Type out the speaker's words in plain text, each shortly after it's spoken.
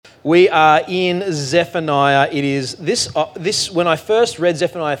We are in Zephaniah. It is this. When I first read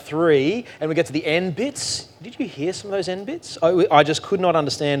Zephaniah 3 and we get to the end bits, did you hear some of those end bits? I just could not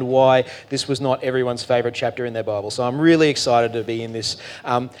understand why this was not everyone's favourite chapter in their Bible. So I'm really excited to be in this.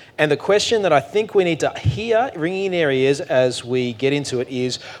 And the question that I think we need to hear, ringing in our ears as we get into it,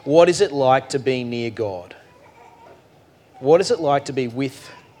 is what is it like to be near God? What is it like to be with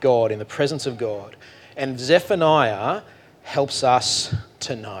God, in the presence of God? And Zephaniah helps us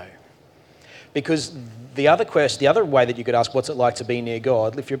to know. Because the other way that you could ask what's it like to be near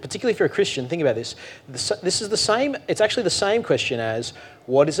God, particularly if you're a Christian, think about this. This is the same. It's actually the same question as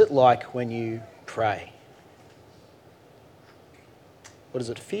what is it like when you pray? What does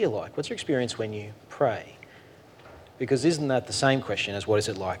it feel like? What's your experience when you pray? Because isn't that the same question as what is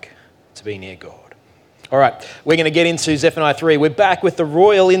it like to be near God? All right, we're going to get into Zephaniah 3. We're back with the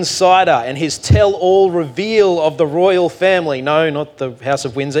royal insider and his tell-all reveal of the royal family. No, not the House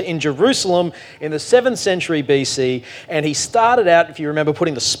of Windsor, in Jerusalem in the 7th century BC. And he started out, if you remember,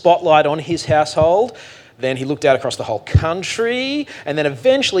 putting the spotlight on his household. Then he looked out across the whole country, and then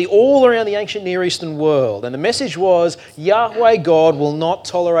eventually all around the ancient Near Eastern world. And the message was, Yahweh God will not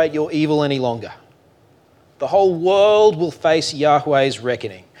tolerate your evil any longer. The whole world will face Yahweh's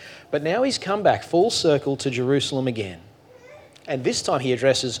reckoning. But now he's come back full circle to Jerusalem again. And this time he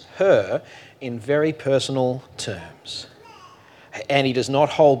addresses her in very personal terms. And he does not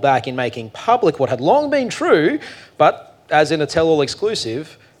hold back in making public what had long been true, but as in a tell-all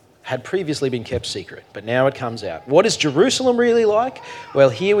exclusive, had previously been kept secret. But now it comes out. What is Jerusalem really like? Well,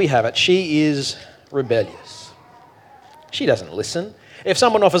 here we have it. She is rebellious. She doesn't listen. If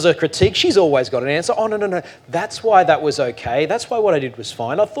someone offers a critique, she's always got an answer. Oh, no. That's why that was okay. That's why what I did was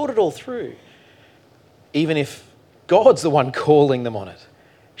fine. I thought it all through. Even if God's the one calling them on it,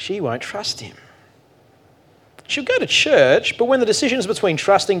 she won't trust him. She'll go to church, but when the decision is between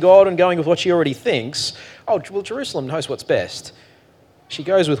trusting God and going with what she already thinks, Jerusalem knows what's best. She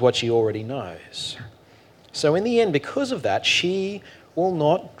goes with what she already knows. So in the end, because of that, she will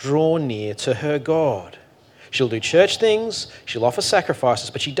not draw near to her God. She'll do church things, she'll offer sacrifices,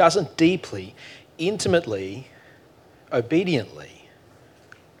 but she doesn't deeply, intimately, obediently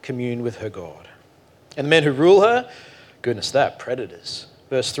commune with her God. And the men who rule her, goodness, they're predators.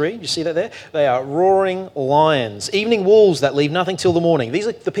 Verse 3, you see that there? They are roaring lions, evening wolves that leave nothing till the morning. These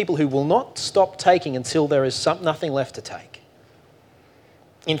are the people who will not stop taking until there is nothing left to take.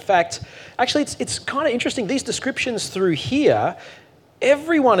 In fact, actually, it's kind of interesting. These descriptions through here,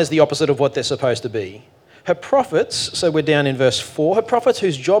 everyone is the opposite of what they're supposed to be. Her prophets, so we're down in verse 4, her prophets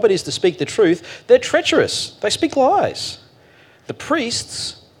whose job it is to speak the truth, they're treacherous. They speak lies. The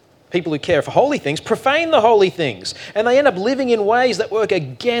priests, people who care for holy things, profane the holy things, and they end up living in ways that work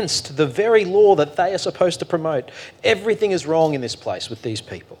against the very law that they are supposed to promote. Everything is wrong in this place with these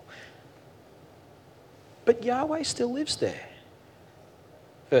people. But Yahweh still lives there.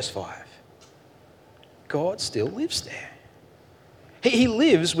 Verse 5. God still lives there. He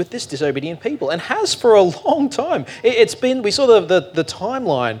lives with this disobedient people and has for a long time. We saw the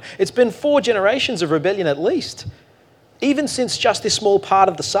timeline. It's been 4 generations of rebellion at least. Even since just this small part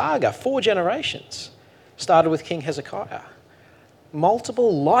of the saga, 4 generations. Started with King Hezekiah.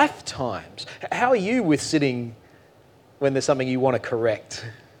 Multiple lifetimes. How are you with sitting when there's something you want to correct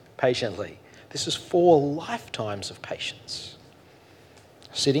patiently? This is 4 lifetimes of patience.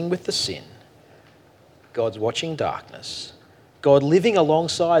 Sitting with the sin. God's watching darkness. God living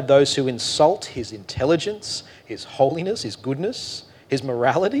alongside those who insult his intelligence, his holiness, his goodness, his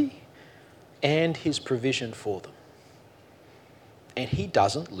morality, and his provision for them. And he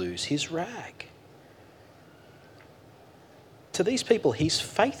doesn't lose his rag. To these people, he's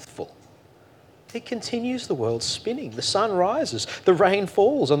faithful. He continues the world spinning. The sun rises, the rain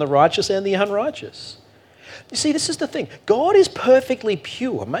falls on the righteous and the unrighteous. You see, this is the thing. God is perfectly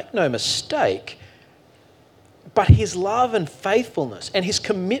pure, make no mistake. But his love and faithfulness and his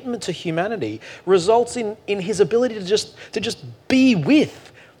commitment to humanity results in his ability to just be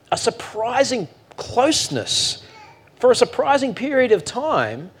with a surprising closeness for a surprising period of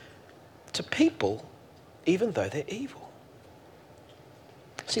time to people, even though they're evil.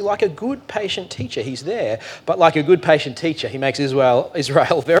 See, like a good patient teacher, he's there, but like a good patient teacher, he makes Israel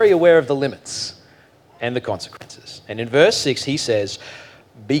very aware of the limits and the consequences. And in verse 6, he says,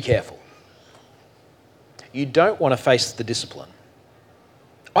 be careful. You don't want to face the discipline.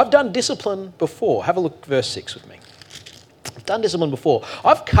 I've done discipline before. Have a look at verse 6 with me. I've done discipline before.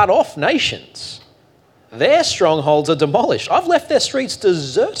 I've cut off nations. Their strongholds are demolished. I've left their streets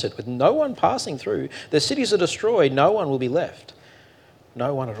deserted with no one passing through. Their cities are destroyed. No one will be left.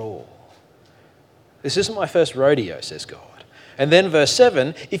 No one at all. This isn't my first rodeo, says God. And then verse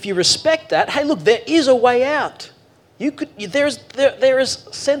 7, if you respect that, hey, look, there is a way out. There is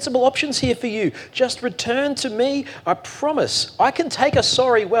sensible options here for you. Just return to me. I promise. I can take a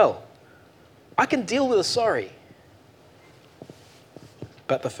sorry well. I can deal with a sorry.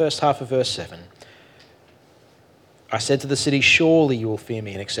 But the first half of verse 7, I said to the city, surely you will fear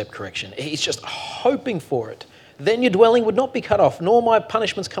me and accept correction. He's just hoping for it. Then your dwelling would not be cut off, nor my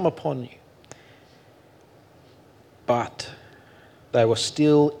punishments come upon you. But they were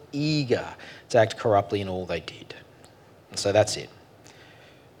still eager to act corruptly in all they did. And so that's it.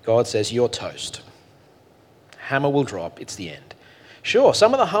 God says, you're toast. Hammer will drop. It's the end. Sure,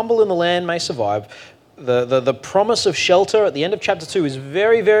 some of the humble in the land may survive. The promise of shelter at the end of chapter 2 is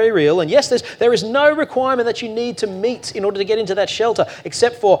very, very real. And yes, there is no requirement that you need to meet in order to get into that shelter,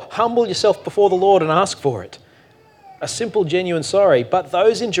 except for humble yourself before the Lord and ask for it. A simple, genuine sorry. But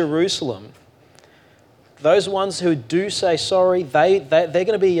those in Jerusalem, those ones who do say sorry, they're going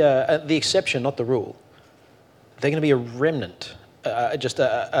to be the exception, not the rule. They're going to be a remnant, just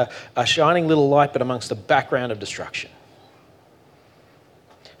a shining little light, but amongst a background of destruction.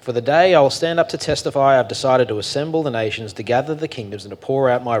 For the day I will stand up to testify, I've decided to assemble the nations, to gather the kingdoms, and to pour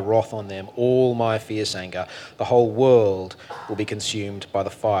out my wrath on them, all my fierce anger. The whole world will be consumed by the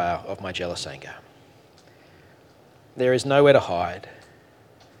fire of my jealous anger. There is nowhere to hide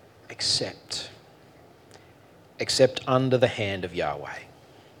except under the hand of Yahweh.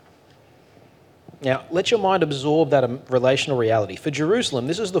 Now, let your mind absorb that relational reality. For Jerusalem,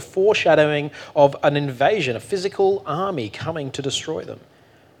 this is the foreshadowing of an invasion, a physical army coming to destroy them.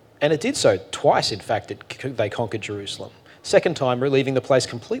 And it did so twice, in fact, they conquered Jerusalem. Second time, leaving the place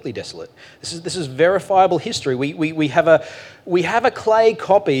completely desolate. This is verifiable history. We have a clay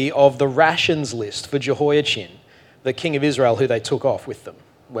copy of the rations list for Jehoiachin, the king of Israel, who they took off with them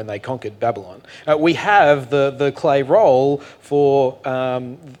when they conquered Babylon. We have the clay roll for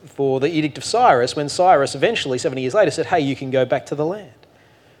the Edict of Cyrus, when Cyrus eventually, 70 years later, said, hey, you can go back to the land.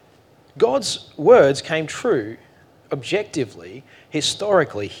 God's words came true objectively,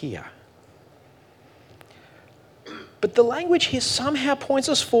 historically here. But the language here somehow points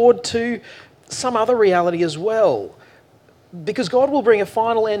us forward to some other reality as well. Because God will bring a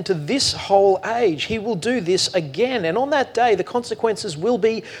final end to this whole age. He will do this again. And on that day, the consequences will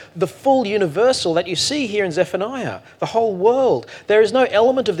be the full universal that you see here in Zephaniah, the whole world. There is no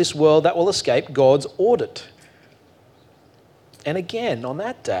element of this world that will escape God's audit. And again, on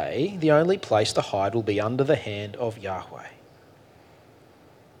that day, the only place to hide will be under the hand of Yahweh.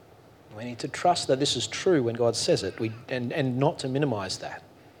 We need to trust that this is true when God says it, and not to minimize that,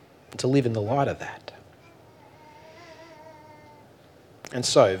 and to live in the light of that. And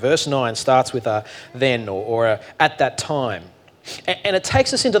so, verse 9 starts with a then or a at that time. And it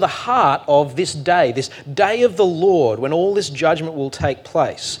takes us into the heart of this day of the Lord, when all this judgment will take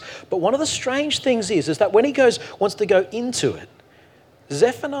place. But one of the strange things is that when he wants to go into it,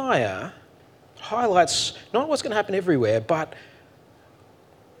 Zephaniah highlights not what's going to happen everywhere, but,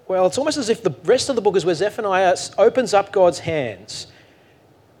 well, it's almost as if the rest of the book is where Zephaniah opens up God's hands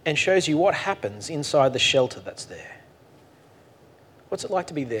and shows you what happens inside the shelter that's there. What's it like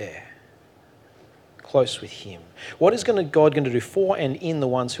to be there, close with him? What is God going to do for and in the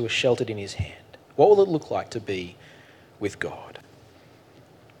ones who are sheltered in his hand? What will it look like to be with God?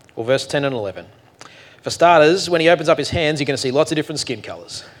 Well, verse 10 and 11. For starters, when he opens up his hands, you're going to see lots of different skin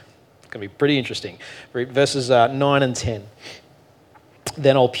colours. It's going to be pretty interesting. Verses 9 and 10.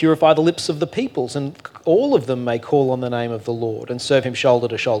 Then I'll purify the lips of the peoples, and all of them may call on the name of the Lord and serve him shoulder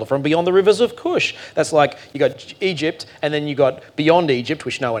to shoulder from beyond the rivers of Cush. That's like you got Egypt, and then you got beyond Egypt,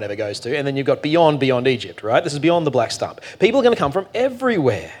 which no one ever goes to, and then you've got beyond Egypt, right? This is beyond the black stump. People are going to come from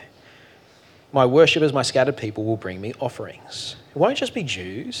everywhere. My worshippers, my scattered people, will bring me offerings. It won't just be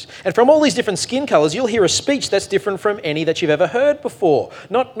Jews. And from all these different skin colours, you'll hear a speech that's different from any that you've ever heard before.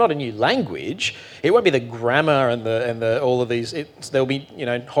 Not a new language. It won't be the grammar and the all of these. There'll be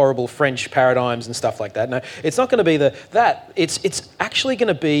horrible French paradigms and stuff like that. No, it's not going to be that. It's actually going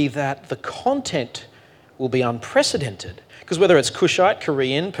to be that the content will be unprecedented. Because whether it's Cushite,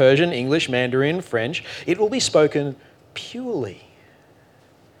 Korean, Persian, English, Mandarin, French, it will be spoken purely.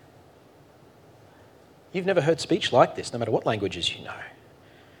 You've never heard speech like this, no matter what languages you know.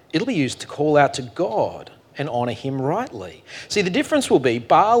 It'll be used to call out to God and honour him rightly. See, the difference will be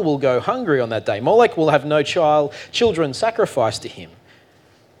Baal will go hungry on that day. Molech will have no children sacrificed to him.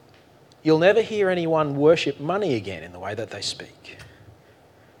 You'll never hear anyone worship money again in the way that they speak.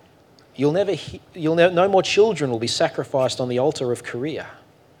 No more children will be sacrificed on the altar of Korea.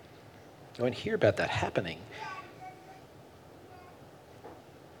 You won't hear about that happening.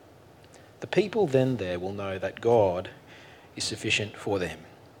 The people then there will know that God is sufficient for them.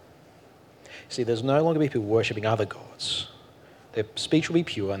 See, there's no longer be people worshipping other gods. Their speech will be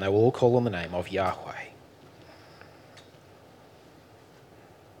pure and they will all call on the name of Yahweh.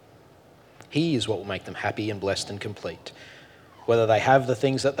 He is what will make them happy and blessed and complete. Whether they have the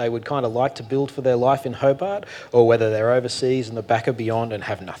things that they would kind of like to build for their life in Hobart, or whether they're overseas in the back of beyond and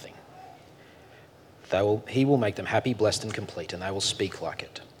have nothing. He will make them happy, blessed and complete, and they will speak like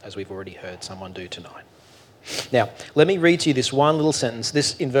it, as we've already heard someone do tonight. Now, let me read to you this one little sentence,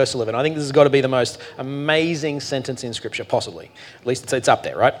 this in verse 11. I think this has got to be the most amazing sentence in Scripture, possibly. At least it's up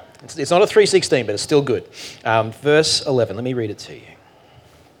there, right? It's not a 3:16, but it's still good. Verse 11, let me read it to you.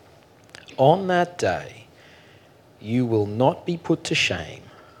 On that day, you will not be put to shame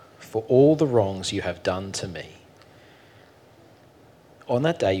for all the wrongs you have done to me. On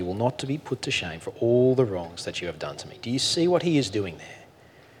that day, you will not be put to shame for all the wrongs that you have done to me. Do you see what he is doing there?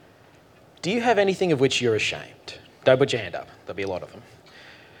 Do you have anything of which you're ashamed? Don't put your hand up. There'll be a lot of them.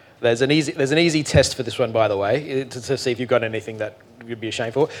 There's an easy test for this one, by the way, to see if you've got anything that you'd be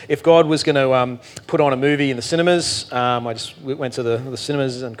ashamed for. If God was going to put on a movie in the cinemas, I just went to the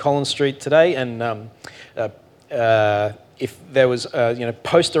cinemas on Collins Street today, and if there was a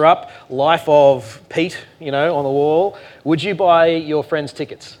poster up, Life of Pete, on the wall, would you buy your friends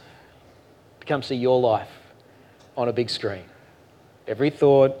tickets to come see your life on a big screen? Every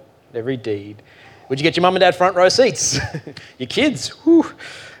thought, every deed. Would you get your mum and dad front row seats? Your kids? Whew.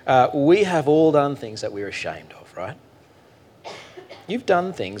 We have all done things that we're ashamed of, right? You've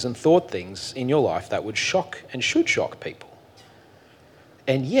done things and thought things in your life that would shock and should shock people.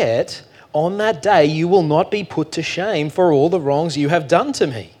 And yet, on that day, you will not be put to shame for all the wrongs you have done to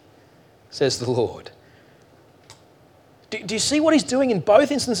me, says the Lord. Do you see what he's doing in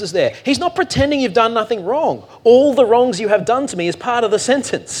both instances there? He's not pretending you've done nothing wrong. All the wrongs you have done to me is part of the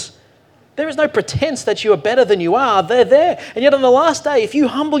sentence. There is no pretense that you are better than you are. They're there. And yet on the last day, if you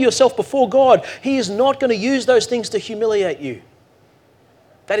humble yourself before God, he is not going to use those things to humiliate you.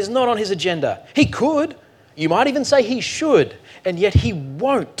 That is not on his agenda. He could. You might even say he should. And yet he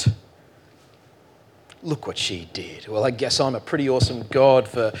won't. Look what she did. Well, I guess I'm a pretty awesome God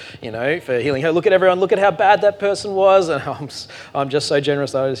for healing her. Look at everyone. Look at how bad that person was. And I'm just so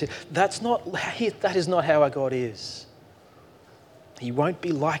generous. That is not how our God is. He won't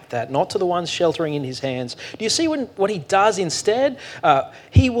be like that, not to the ones sheltering in his hands. Do you see what he does instead?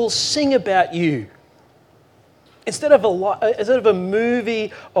 He will sing about you. Instead of a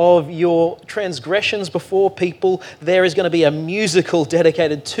movie of your transgressions before people, there is going to be a musical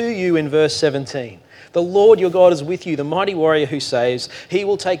dedicated to you in verse 17. The Lord your God is with you, the mighty warrior who saves. He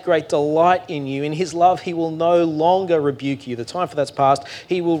will take great delight in you. In his love, he will no longer rebuke you. The time for that's past.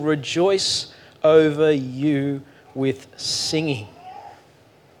 He will rejoice over you with singing.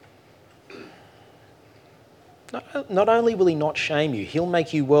 Not only will he not shame you, he'll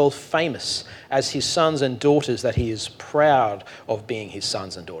make you world famous as his sons and daughters, that he is proud of being his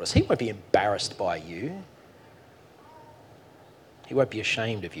sons and daughters. He won't be embarrassed by you. He won't be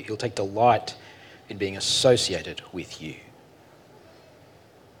ashamed of you. He'll take delight in being associated with you.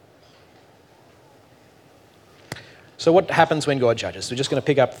 So what happens when God judges? We're just going to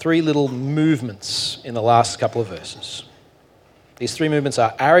pick up three little movements in the last couple of verses. These three movements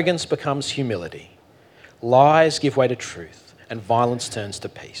are: arrogance becomes humility, lies give way to truth, and violence turns to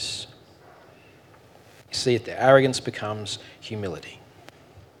peace. You see it there. Arrogance becomes humility.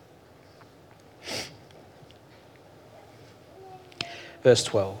 Verse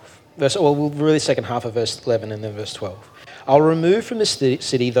 12. We'll read the second half of verse 11 and then verse 12. I'll remove from this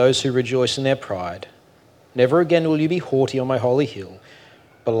city those who rejoice in their pride. Never again will you be haughty on my holy hill,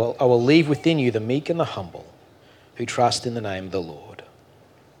 but I will leave within you the meek and the humble who trust in the name of the Lord.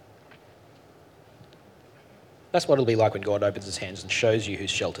 That's what it'll be like when God opens his hands and shows you who's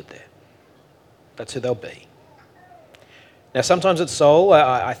sheltered there. That's who they'll be. Now, sometimes at Soul,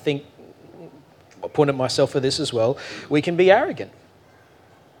 I think, I'll point at myself for this as well, we can be arrogant.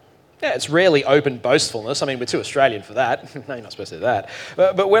 Yeah, it's rarely open boastfulness. I mean, we're too Australian for that. No, you're not supposed to do that.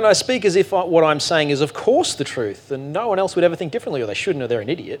 But when I speak as if what I'm saying is of course the truth, and no one else would ever think differently, or they shouldn't, or they're an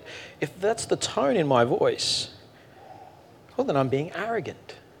idiot, if that's the tone in my voice, well, then I'm being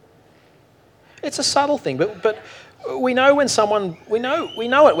arrogant. It's a subtle thing, but we know when someone, we know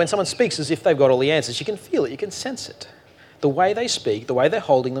it when someone speaks as if they've got all the answers. You can feel it, you can sense it. The way they speak, the way they're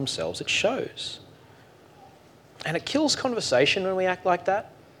holding themselves, it shows. And it kills conversation when we act like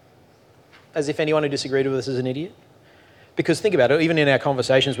that, as if anyone who disagreed with us is an idiot. Because think about it, even in our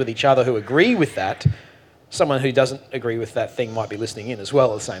conversations with each other who agree with that, someone who doesn't agree with that thing might be listening in as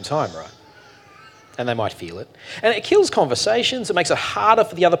well at the same time, right? and they might feel it. And it kills conversations. It makes it harder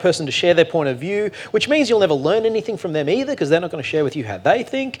for the other person to share their point of view, which means you'll never learn anything from them either, because they're not going to share with you how they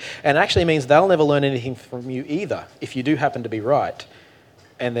think. And it actually means they'll never learn anything from you either, if you do happen to be right.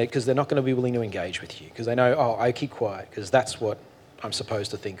 And because they're not going to be willing to engage with you, because they know, oh, I keep quiet, because that's what I'm supposed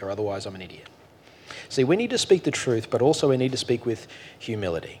to think, or otherwise I'm an idiot. See, we need to speak the truth, but also we need to speak with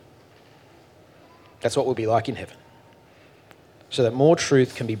humility. That's what we'll be like in heaven, so that more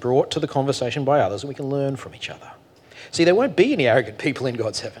truth can be brought to the conversation by others and we can learn from each other. See, there won't be any arrogant people in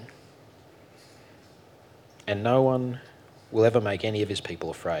God's heaven. And no one will ever make any of his people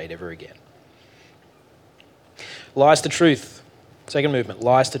afraid ever again. Lies to truth. Second movement,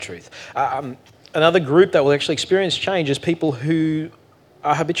 lies to truth. Another group that will actually experience change is people who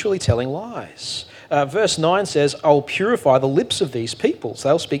are habitually telling lies. Verse 9 says, I'll purify the lips of these peoples.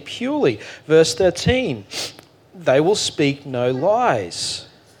 They'll speak purely. Verse 13, they will speak no lies.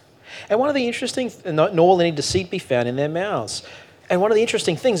 And one of the interesting, nor will any deceit be found in their mouths. And one of the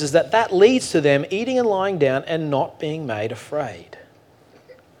interesting things is that leads to them eating and lying down and not being made afraid.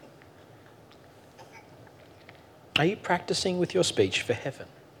 Are you practicing with your speech for heaven?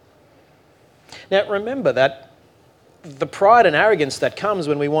 Now remember that the pride and arrogance that comes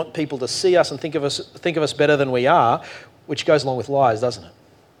when we want people to see us and think of us better than we are, which goes along with lies, doesn't it?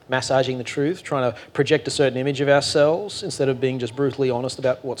 Massaging the truth, trying to project a certain image of ourselves instead of being just brutally honest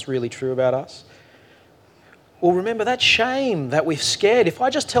about what's really true about us. Well, remember that shame that we're scared. If I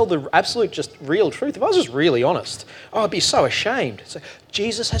just tell the absolute, just real truth, if I was just really honest, I'd be so ashamed. So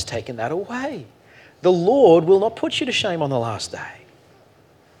Jesus has taken that away. The Lord will not put you to shame on the last day.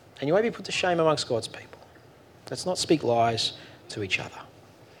 And you won't be put to shame amongst God's people. Let's not speak lies to each other.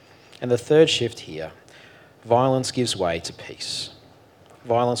 And the third shift here, violence gives way to peace.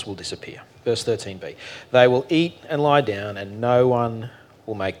 Violence will disappear. Verse 13b, they will eat and lie down and no one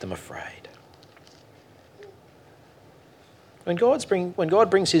will make them afraid. When God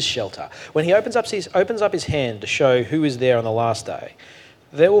brings his shelter, when he opens up his hand to show who is there on the last day,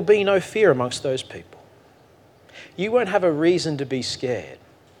 there will be no fear amongst those people. You won't have a reason to be scared.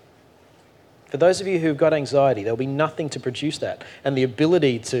 For those of you who've got anxiety, there'll be nothing to produce that, and the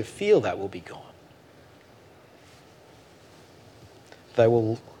ability to feel that will be gone. They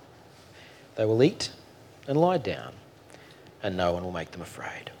will eat and lie down, and no one will make them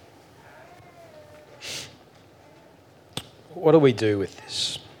afraid. What do we do with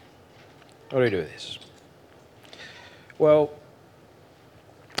this? What do we do with this? Well,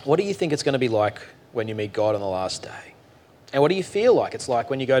 what do you think it's going to be like when you meet God on the last day? And what do you feel like it's like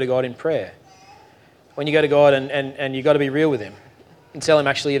when you go to God in prayer? When you go to God and you've got to be real with him and tell him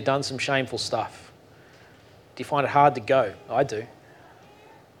actually you've done some shameful stuff. Do you find it hard to go? I do.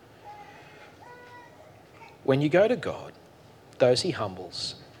 When you go to God, those he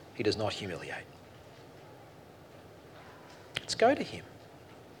humbles, he does not humiliate. Let's go to him.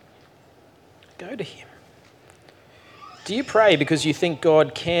 Go to him. Do you pray because you think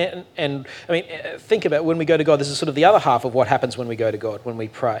God can? And I mean, think about when we go to God. This is sort of the other half of what happens when we go to God, when we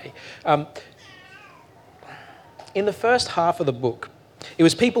pray. In the first half of the book, it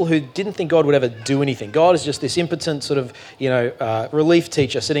was people who didn't think God would ever do anything. God is just this impotent sort of, relief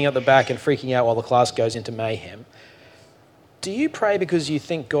teacher sitting at the back and freaking out while the class goes into mayhem. Do you pray because you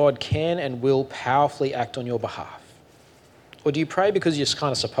think God can and will powerfully act on your behalf? Or do you pray because you're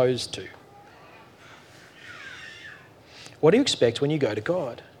kind of supposed to? What do you expect when you go to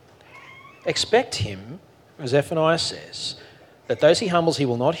God? Expect him, as Zephaniah says, that those he humbles he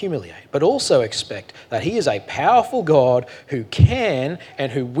will not humiliate, but also expect that he is a powerful God who can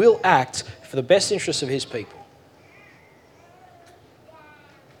and who will act for the best interests of his people.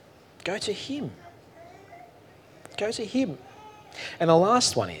 Go to him. Go to him. And the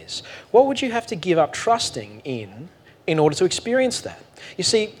last one is, what would you have to give up trusting in order to experience that? You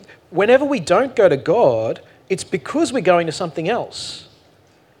see, whenever we don't go to God, it's because we're going to something else.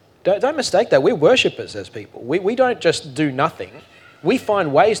 Don't mistake that. We're worshippers as people. We don't just do nothing. We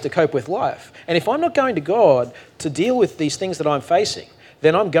find ways to cope with life. And if I'm not going to God to deal with these things that I'm facing,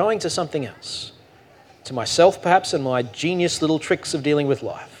 then I'm going to something else. To myself, perhaps, and my genius little tricks of dealing with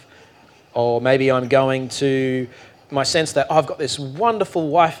life. Or maybe I'm going to my sense that I've got this wonderful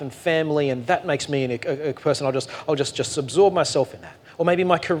wife and family and that makes me a person. I'll just absorb myself in that. Or maybe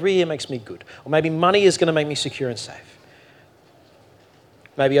my career makes me good. Or maybe money is going to make me secure and safe.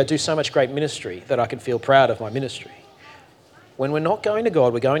 Maybe I do so much great ministry that I can feel proud of my ministry. When we're not going to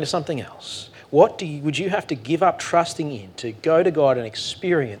God, we're going to something else. What would you have to give up trusting in to go to God and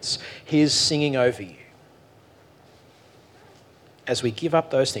experience his singing over you? As we give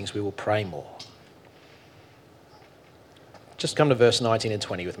up those things, we will pray more. Just come to verse 19 and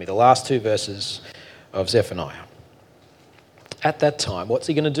 20 with me, the last two verses of Zephaniah. At that time, what's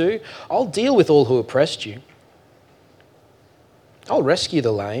he going to do? I'll deal with all who oppressed you. I'll rescue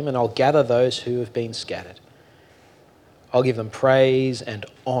the lame and I'll gather those who have been scattered. I'll give them praise and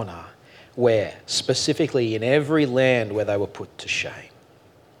honour where? Specifically in every land where they were put to shame.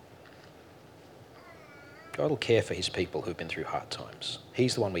 God will care for his people who've been through hard times.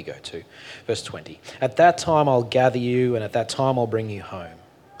 He's the one we go to. Verse 20. At that time I'll gather you, and at that time I'll bring you home.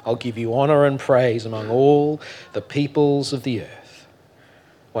 I'll give you honour and praise among all the peoples of the earth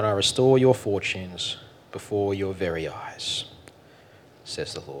when I restore your fortunes before your very eyes,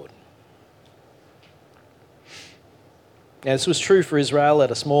 says the Lord. Now, this was true for Israel at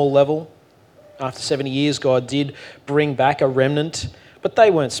a small level. After 70 years, God did bring back a remnant, but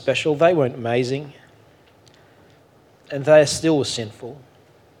they weren't special, they weren't amazing, and they still were sinful.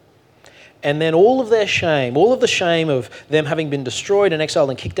 And then all of their shame, all of the shame of them having been destroyed and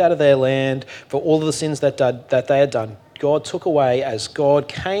exiled and kicked out of their land for all of the sins that they had done, God took away as God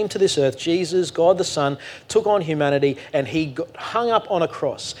came to this earth. Jesus, God the Son, took on humanity and he got hung up on a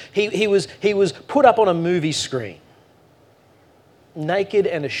cross. He was put up on a movie screen, naked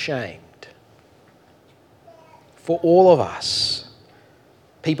and ashamed, for all of us.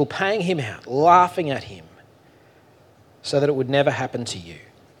 People paying him out, laughing at him, so that it would never happen to you.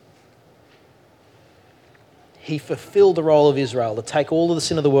 He fulfilled the role of Israel to take all of the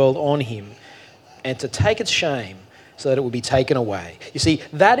sin of the world on him and to take its shame so that it would be taken away. You see,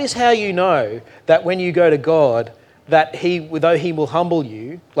 that is how you know that when you go to God, that though he will humble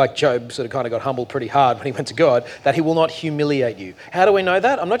you, like Job sort of kind of got humbled pretty hard when he went to God, that he will not humiliate you. How do we know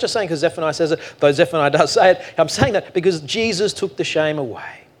that? I'm not just saying because Zephaniah says it, though Zephaniah does say it. I'm saying that because Jesus took the shame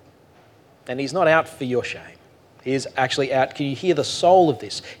away. And he's not out for your shame. He is actually out. Can you hear the soul of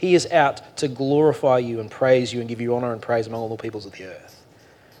this? He is out to glorify you and praise you and give you honour and praise among all the peoples of the earth.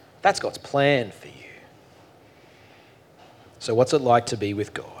 That's God's plan for you. So what's it like to be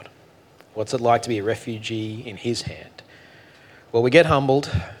with God? What's it like to be a refugee in his hand? Well, we get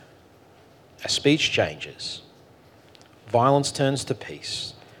humbled. Our speech changes. Violence turns to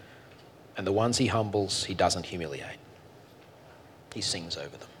peace. And the ones he humbles, he doesn't humiliate. He sings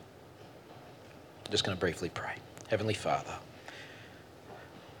over them. I'm just going to briefly pray. Heavenly Father,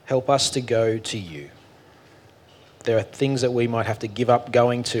 help us to go to you. There are things that we might have to give up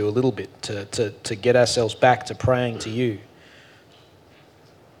going to a little bit to get ourselves back to praying to you,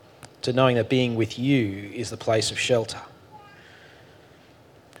 to knowing that being with you is the place of shelter.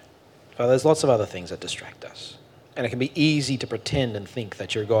 Father, there's lots of other things that distract us. And it can be easy to pretend and think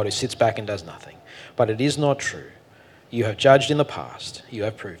that you're a God who sits back and does nothing. But it is not true. You have judged in the past, you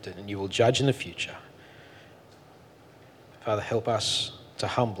have proved it, and you will judge in the future. Father, help us to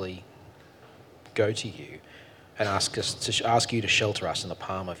humbly go to you and ask you to shelter us in the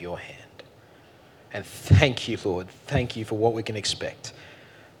palm of your hand. And thank you, Lord, thank you for what we can expect,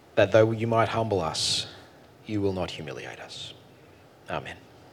 that though you might humble us, you will not humiliate us. Amen.